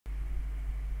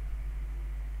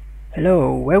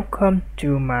Hello, welcome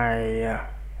to my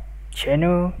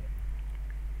channel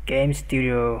Game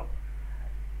Studio.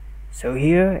 So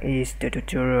here is the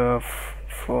tutorial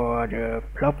for the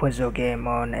block puzzle game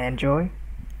on Android.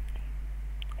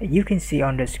 You can see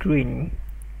on the screen,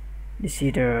 this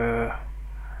is the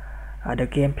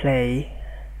gameplay,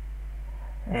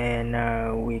 and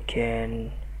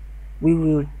we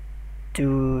will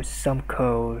do some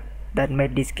code that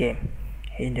made this game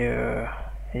in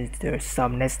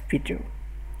some next video.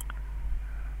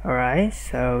 Alright,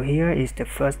 so here is the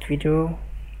first video.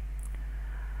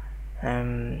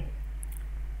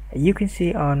 You can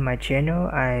see on my channel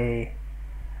I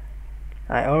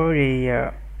already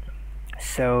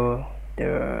show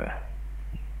the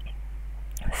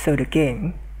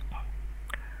game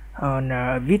on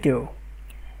a video,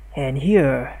 and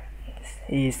here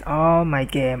is all my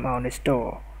game on the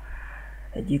store.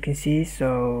 You can see,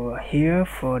 so here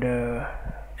for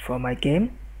my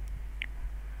game,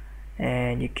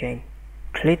 and you can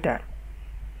click that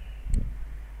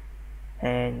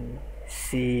and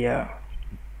see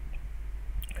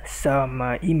some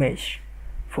image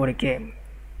for the game.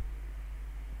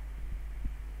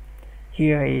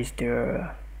 Here is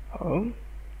the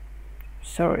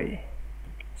sorry,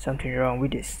 something wrong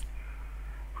with this.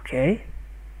 Okay,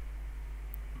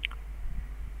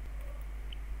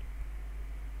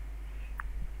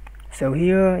 so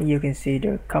here you can see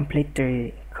the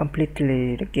completely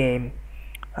the game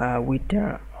with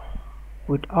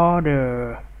all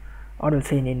the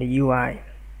thing in the UI,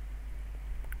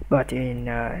 but in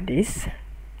this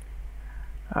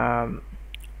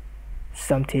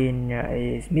something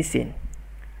is missing.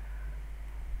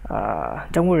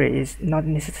 Don't worry, it's not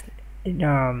necessary.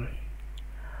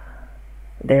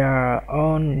 They are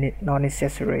all not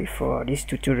necessary for this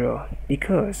tutorial,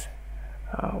 because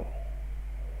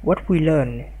what we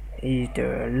learn is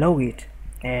the logic,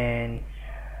 and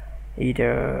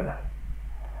either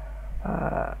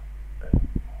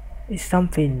is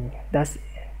something that's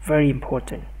very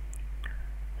important,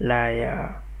 like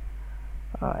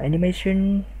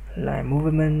animation, like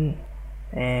movement,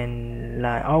 and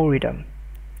like algorithm,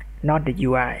 not the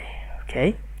UI.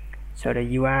 Okay, so the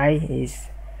UI is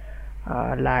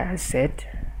like I said,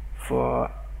 for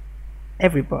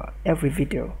every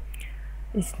video,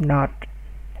 it's not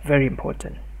very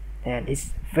important, and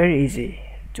it's very easy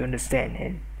to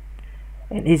understand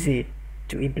and easy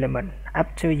to implement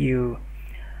after you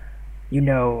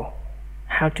know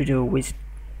how to do with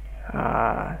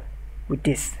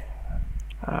this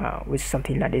with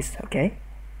something like this. Okay,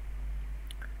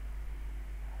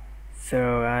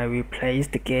 so I will place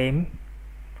the game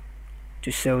to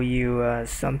show you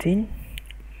something.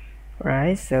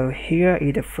 Right, so here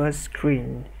is the first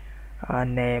screen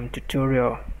named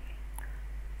tutorial.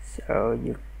 So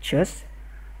you just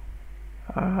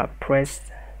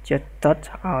just touch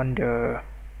on the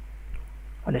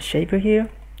shaper here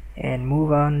and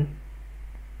move on,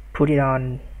 put it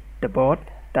on the board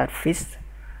that fits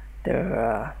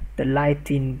the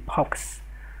lighting box.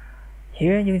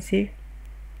 Here you can see,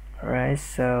 right,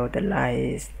 so the light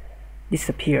is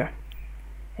disappear,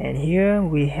 and here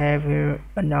we have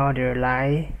another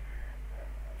light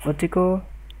vertical,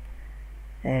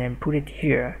 and put it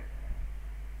here,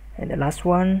 and the last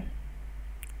one.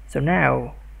 So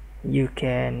now you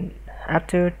can,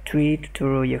 after 3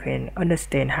 tutorials, you can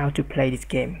understand how to play this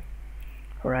game.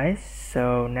 Alright,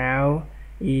 so now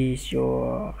is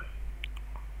your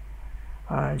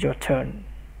turn.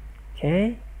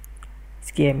 Okay,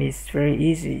 this game is very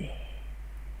easy.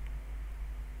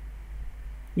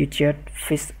 You just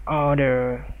fix all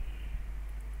the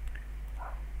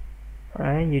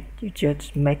you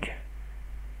just make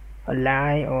a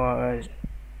line or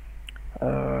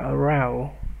a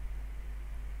row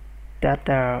that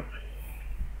are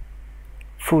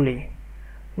fully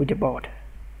with the board.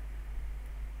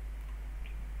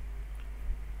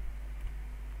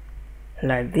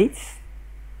 Like this.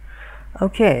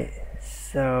 Okay,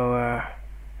 so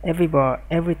every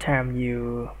time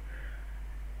you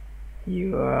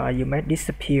might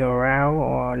disappear around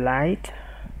or light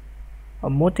or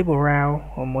multiple round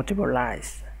or multiple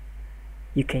lights,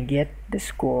 you can get the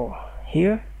score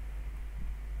here.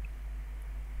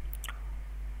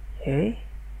 Okay,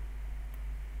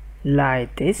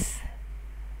 like this,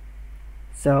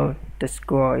 so the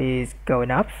score is going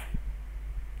up.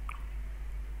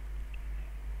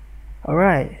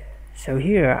 Alright, so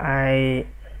here I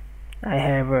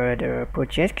have the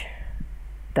project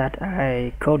that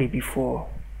I coded before,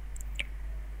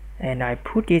 and I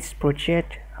put this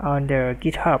project on the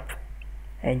GitHub,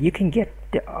 and you can get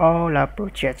all our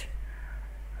projects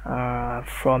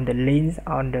from the links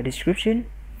on the description.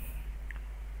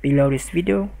 below this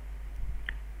video.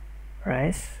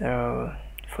 Right, so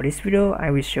for this video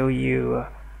I will show you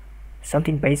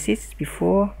something basic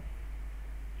before,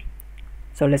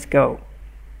 so let's go.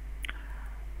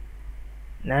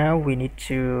 Now we need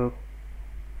to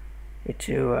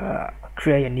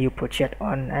create a new project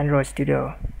on Android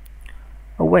Studio.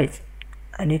 Oh wait,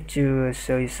 I need to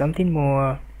show you something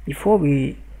more. Before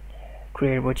we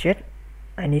create a project,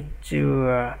 I need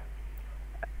to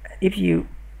if you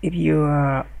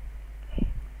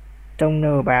don't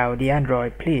know about the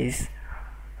Android, please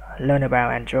learn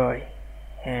about Android,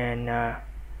 and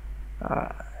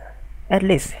at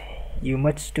least you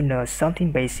must to know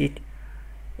something basic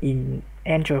in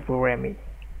Android programming,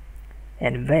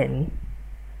 and then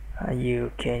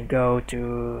you can go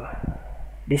to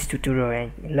this tutorial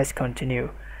and let's continue,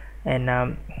 and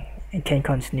can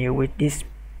continue with this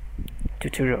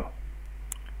tutorial.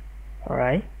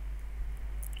 Alright,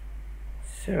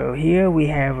 so here we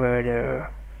have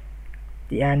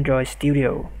the Android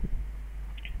Studio.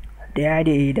 The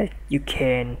idea is that you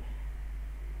can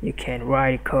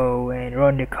write code and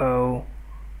run the code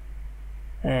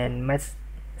and make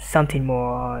something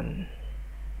more on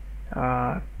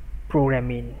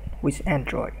programming with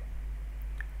Android.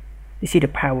 This is a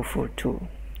powerful tool,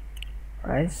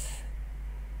 right?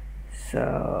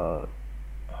 So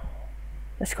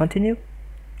let's continue.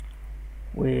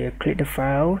 We click the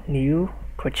file, new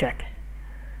project,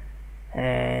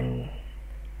 and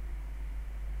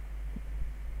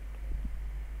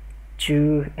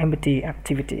choose empty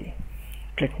activity.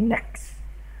 Click next.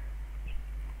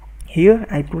 Here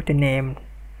I put the name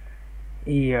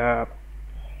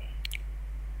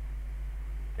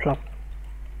plot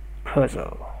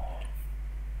puzzle,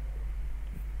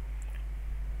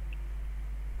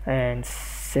 and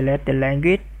select the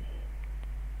language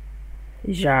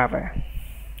Java.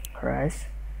 Right, so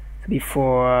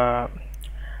before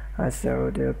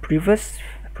so the previous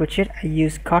project I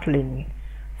used Kotlin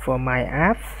for my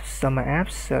app, summer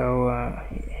apps. So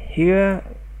here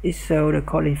is so the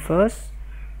Kotlin first.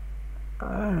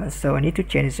 So I need to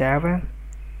change Java.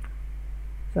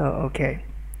 So okay,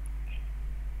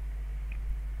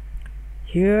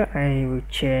 here I will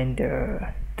change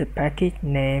the package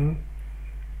name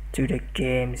to the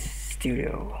Game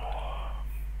Studio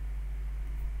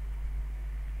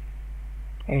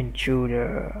and choose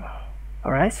the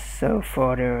alright. So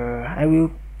for the I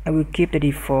will keep the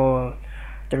default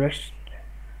direction.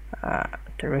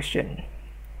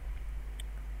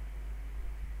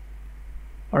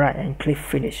 Alright, and click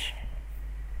finish.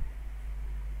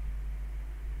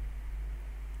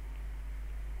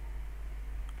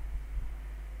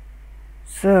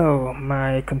 So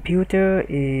my computer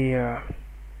is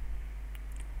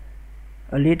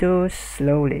a little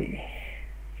slowly.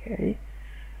 Okay,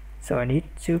 so I need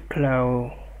to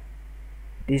close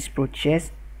this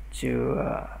project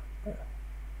to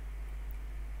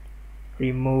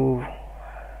remove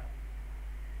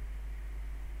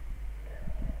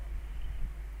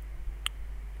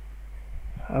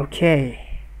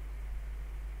okay,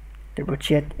 the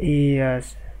project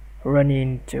is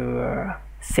running to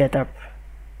set up,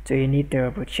 so you need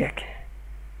the project.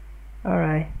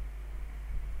 Alright,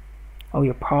 I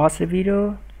will pause the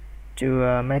video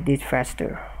to make this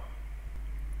faster.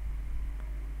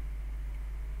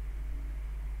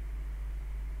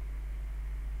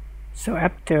 So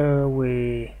after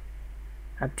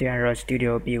Android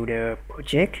Studio build a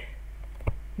project,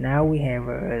 now we have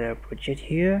the project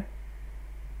here.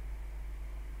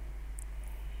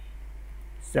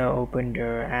 So open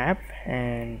the app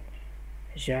and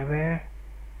Java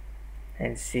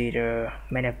and see the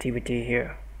main activity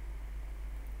here.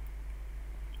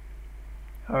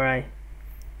 Alright,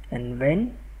 and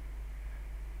then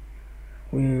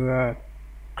we will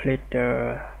click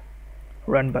the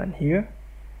run button here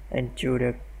and choose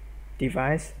the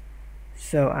device.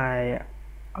 So I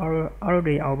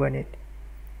already opened it,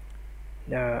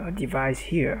 the device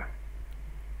here.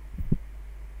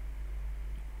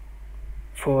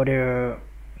 For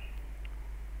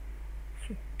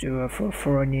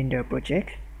running the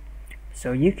project,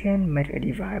 so you can make a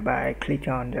device by click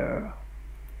on the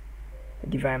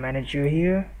device manager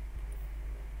here,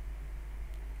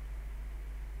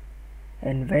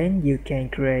 and then you can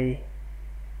create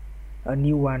a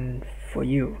new one for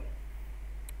you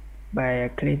by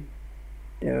click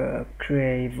the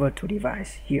create virtual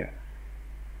device here.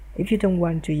 If you don't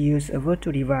want to use a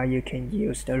virtual device, you can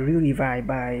use the real device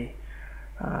by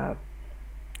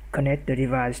connect the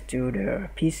device to the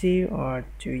PC or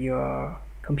to your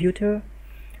computer,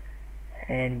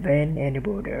 and then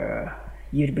enable the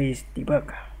USB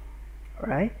debug.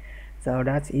 Alright, so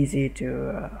that's easy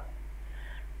to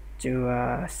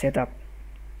to set up.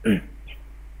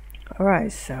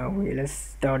 Alright, so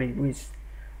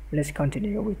let's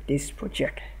continue with this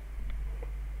project.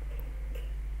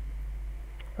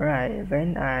 Alright,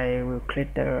 then I will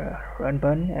click the run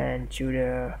button and choose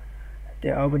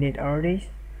the open it already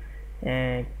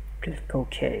and click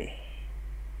OK.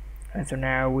 And so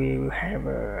now we will have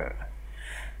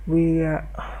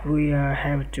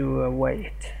have to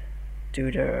wait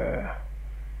to the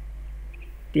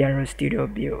Android Studio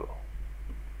build.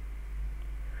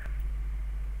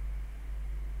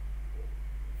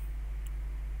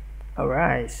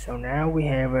 Alright, so now we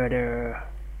have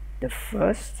the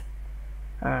first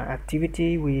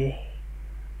activity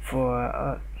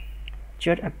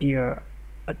just appear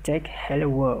a text hello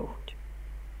world.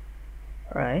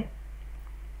 Alright,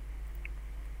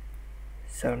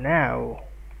 so now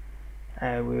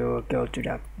I will go to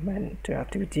the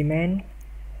activity main,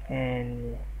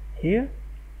 and here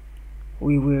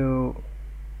we will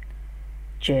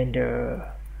change the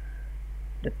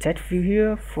text view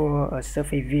here for a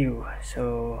surface view.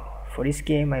 So for this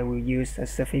game I will use a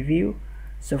surface view.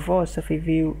 So for a surface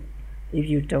view, if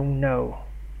you don't know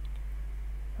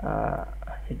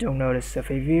the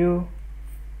surface view,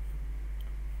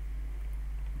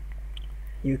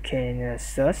 you can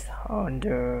search on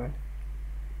the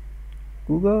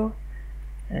Google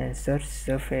and search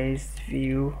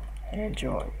SurfaceView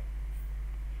Android.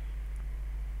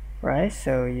 Right,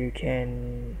 so you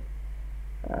can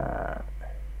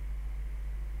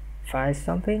find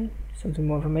something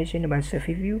more information about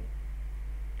SurfaceView.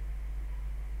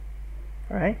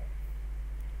 Alright,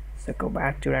 so go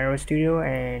back to Android Studio,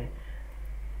 and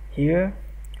here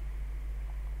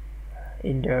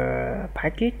in the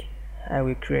package I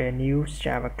will create a new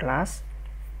Java class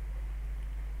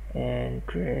and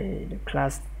create the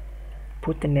class,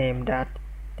 put the name that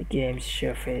the game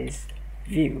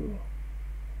SurfaceView,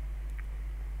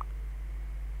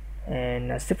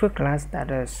 and a super class that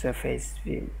is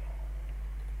SurfaceView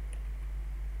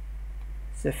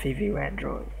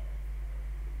Android.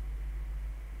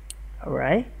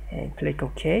 Alright, and click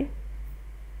OK.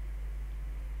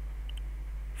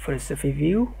 For the surface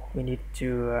view, we need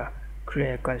to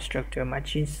create a constructor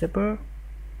machine super.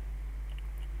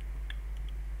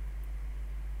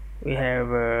 We have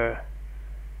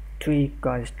 3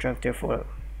 constructor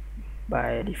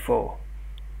by default.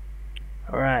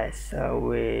 Alright, so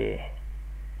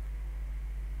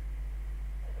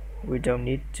we don't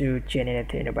need to change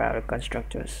anything about the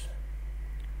constructors.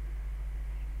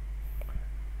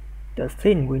 The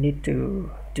thing we need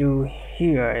to do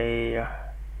here is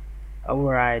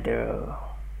override the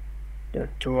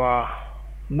draw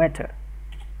method,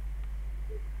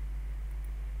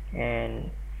 and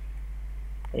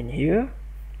in here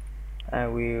I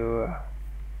will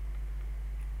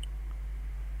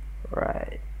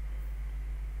write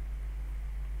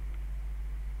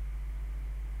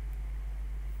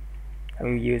I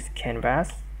will use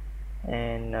canvas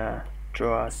and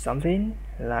draw something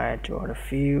like draw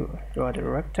the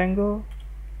rectangle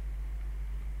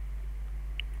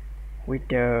with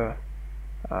the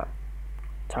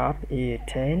top is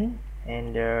 10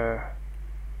 and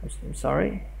I'm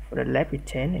sorry, for the left is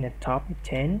 10 and the top is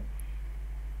 10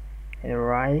 and the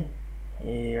right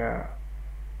is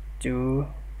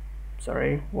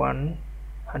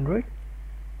 100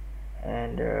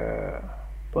 and the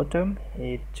bottom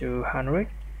is 200.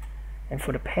 And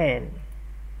for the pen,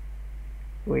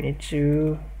 we need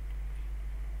to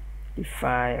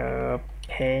define a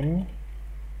pen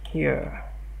here.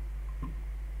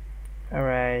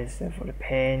 Alright, so for the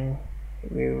pen,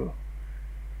 we will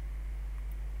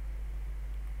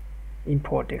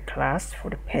import the class for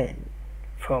the pen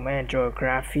from Android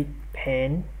graphic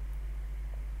pen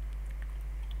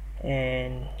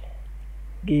and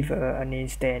give an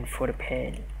instance for the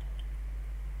pen.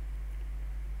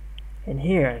 And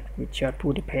here we just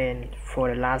put the pen for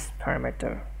the last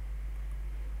parameter.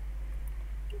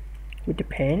 With the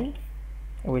pen,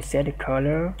 we set the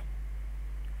color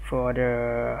for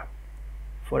the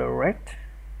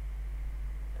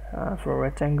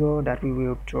rectangle that we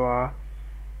will draw.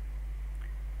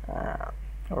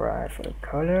 Alright, for the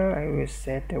color I will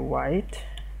set the white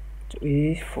to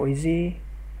easy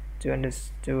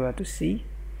to see.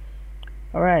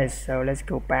 Alright, so let's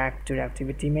go back to the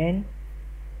activity main,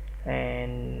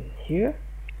 and here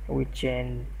we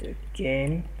change the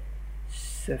game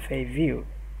surface view,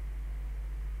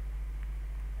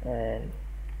 and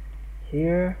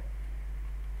here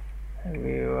I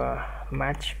will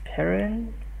match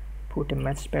parent, put the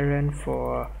match parent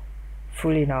for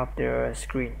filling up the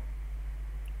screen.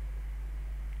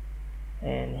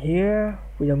 And here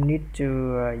we don't need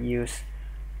to use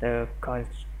the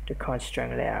the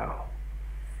constraint layout.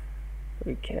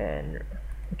 We can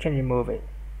remove it.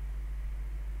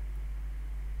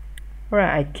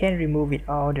 Alright, I can remove it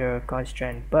all the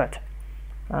constraint, but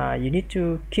you need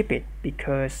to keep it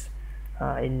because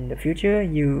in the future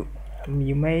you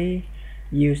may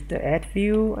use the add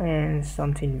view and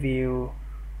something view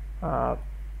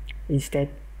instead,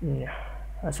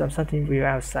 something view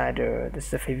outside the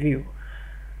surface view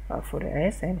for the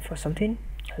S and for something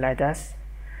like that.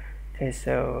 Okay,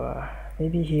 so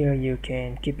maybe here you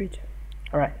can keep it.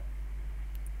 Alright,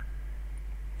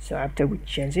 so after we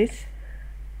change it,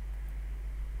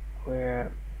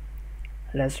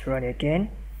 let's run it again.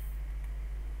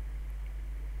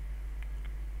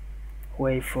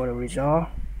 Wait for the result.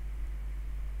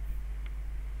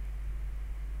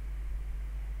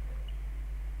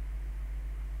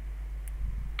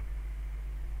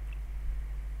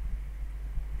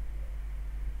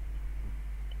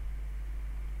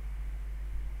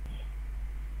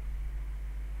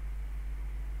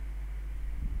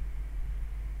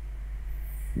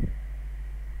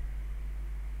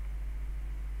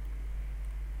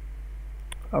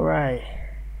 Alright,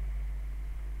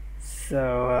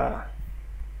 so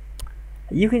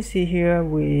you can see here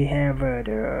we have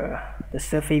the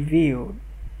surface view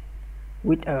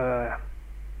with a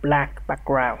black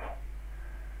background.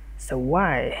 So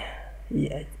why?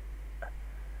 Yeah,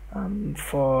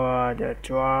 for the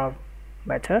draw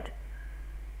method,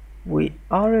 we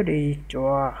already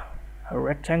draw a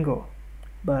rectangle,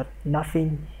 but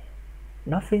nothing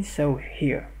show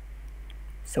here.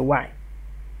 So why?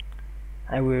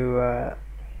 I will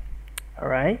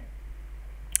alright,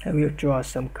 I will draw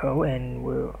some code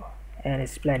and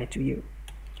explain it to you.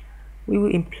 We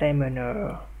will implement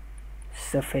a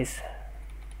surface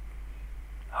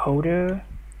holder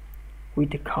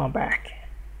with the callback,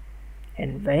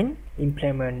 and then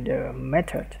implement the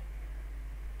method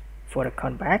for the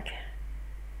callback.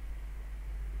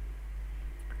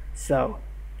 So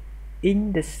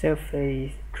in the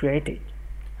surface created,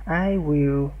 I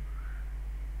will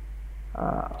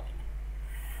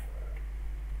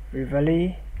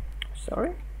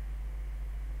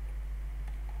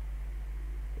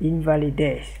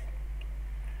invalidate.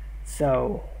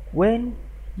 So when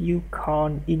you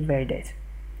call invalidate,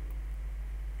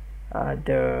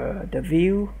 the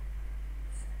view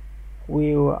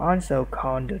will also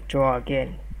call the draw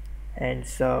again, and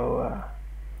so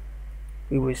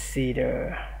we will see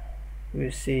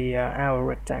our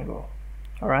rectangle.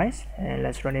 Alright, and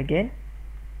let's run again.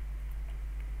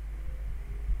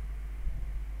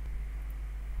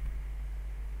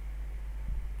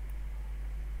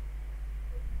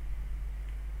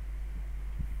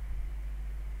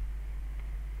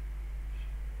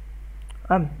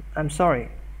 I'm sorry.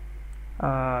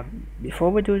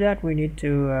 Before we do that, we need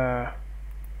to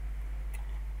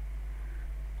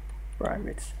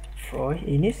private for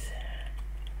init.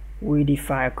 We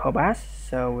define a callback,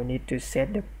 so we need to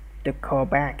set the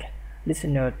callback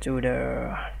listener to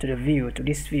the view, to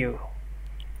this view,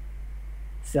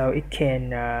 so it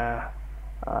can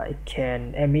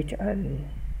emit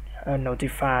a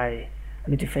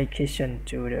notification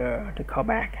to the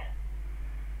callback.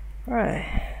 Alright,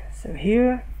 so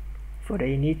here for the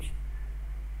init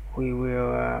we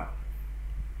will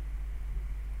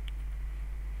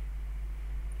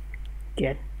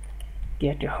get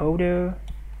the holder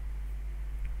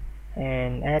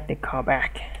and add the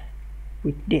callback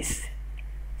with this.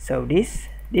 So this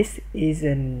is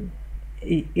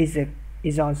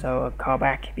also a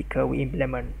callback because we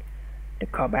implement the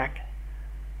callback.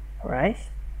 Alright,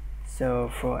 so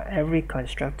for every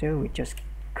constructor we just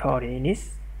call the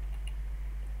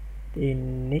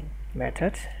init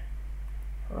method.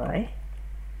 Alright,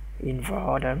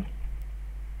 involve them.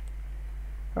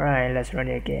 Alright, let's run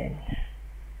it again.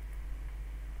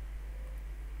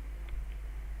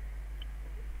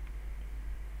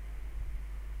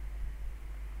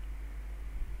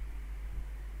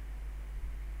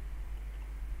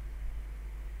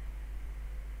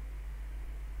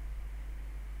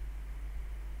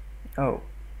 Oh,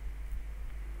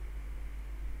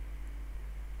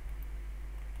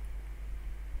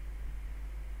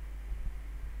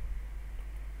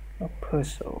 a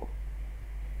puzzle.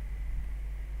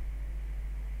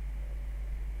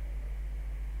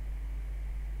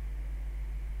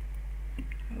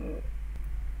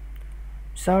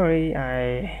 Sorry,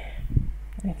 I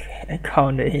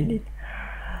can't init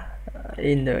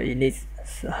in the init,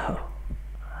 so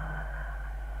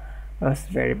that's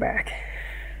very bad.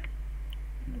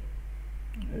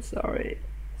 Sorry.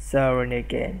 So run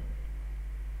again.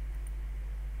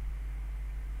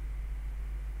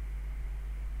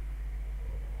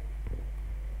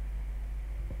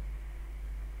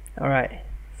 Alright,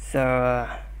 so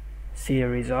see the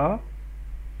result.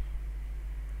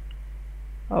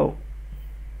 Oh,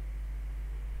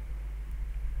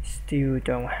 still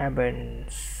don't happen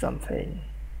something.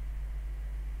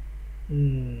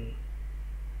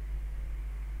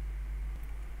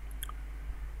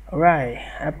 Alright,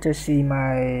 after see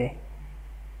my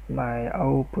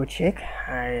old project,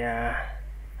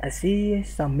 I see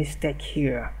some mistake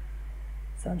here,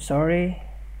 so I'm sorry.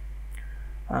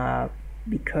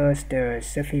 Because the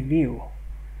SurfaceView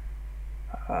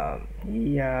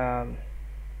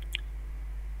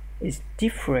is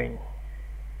different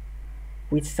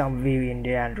with some view in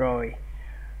the Android.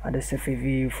 The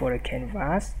SurfaceView for the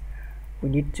canvas, we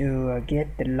need to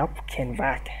get the lock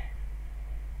canvas,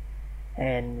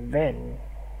 and then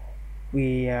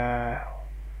we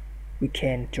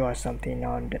can draw something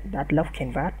on that lock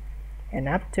canvas, and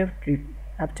after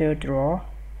draw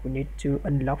we need to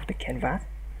unlock the canvas.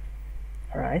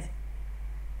 Alright,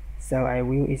 so I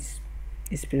will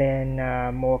explain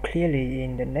more clearly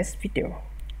in the next video.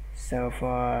 So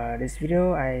for this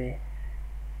video, I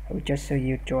will just show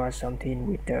you draw something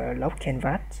with the lock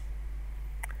canvas.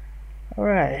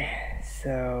 Alright,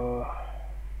 so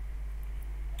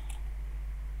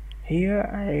here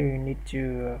I need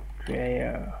to create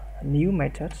a new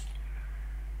method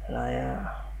like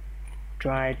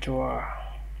try draw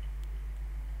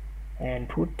and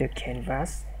put the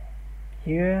canvas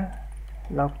here,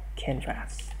 lock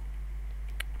canvas,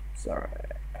 sorry,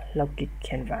 lock it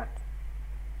canvas.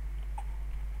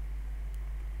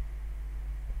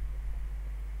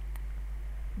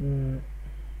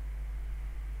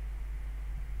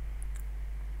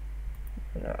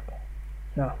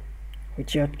 No, we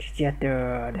just get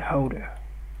the holder,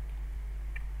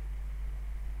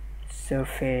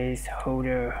 surface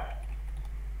holder,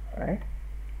 right?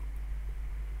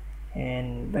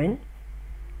 And then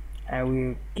I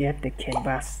will get the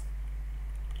canvas.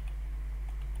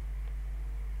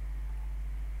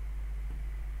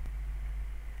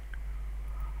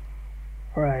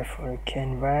 Alright, for the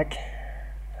canvas,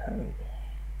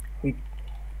 we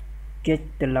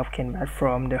get the lock canvas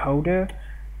from the holder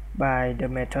by the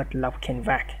method lock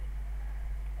canvas,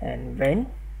 and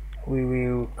then we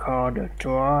will call the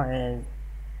draw and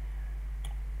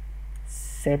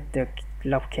set the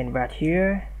lock canvas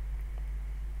here.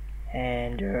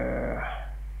 And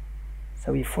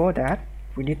so before that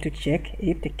we need to check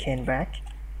if the canvas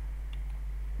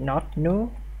not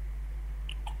null.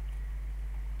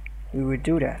 We will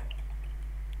do that,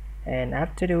 and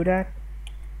after do that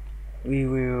we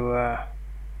will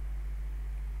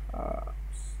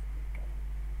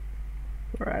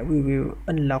we will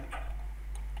unlock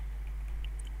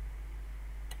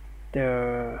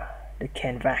the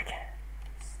canvas.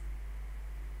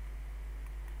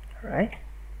 Right,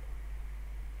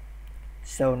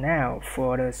 so now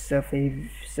for the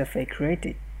surface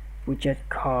created, we just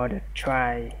call the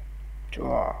try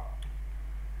draw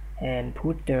and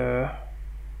put the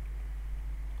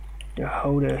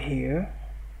holder here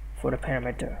for the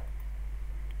parameter.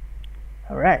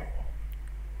 Alright,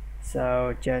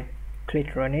 so just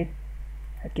click run it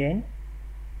again.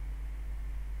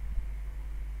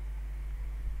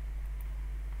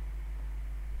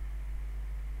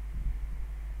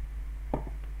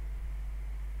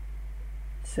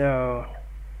 So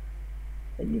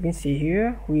you can see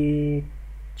here we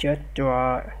just drew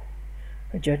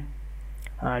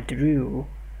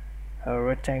a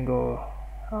rectangle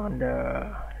on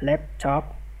the left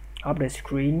top of the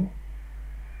screen.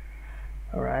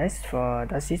 Alright, so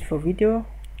that's it for video,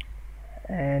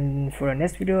 and for the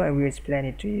next video I will explain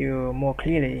it to you more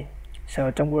clearly, so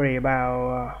don't worry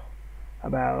about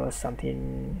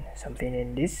something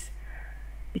in this,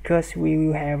 because we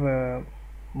will have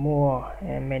more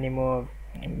and many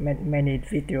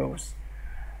videos,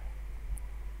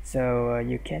 so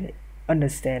you can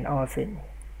understand all things.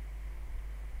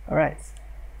 Alright,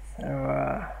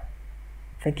 so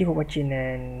thank you for watching,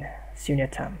 and see you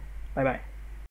next time. Bye bye.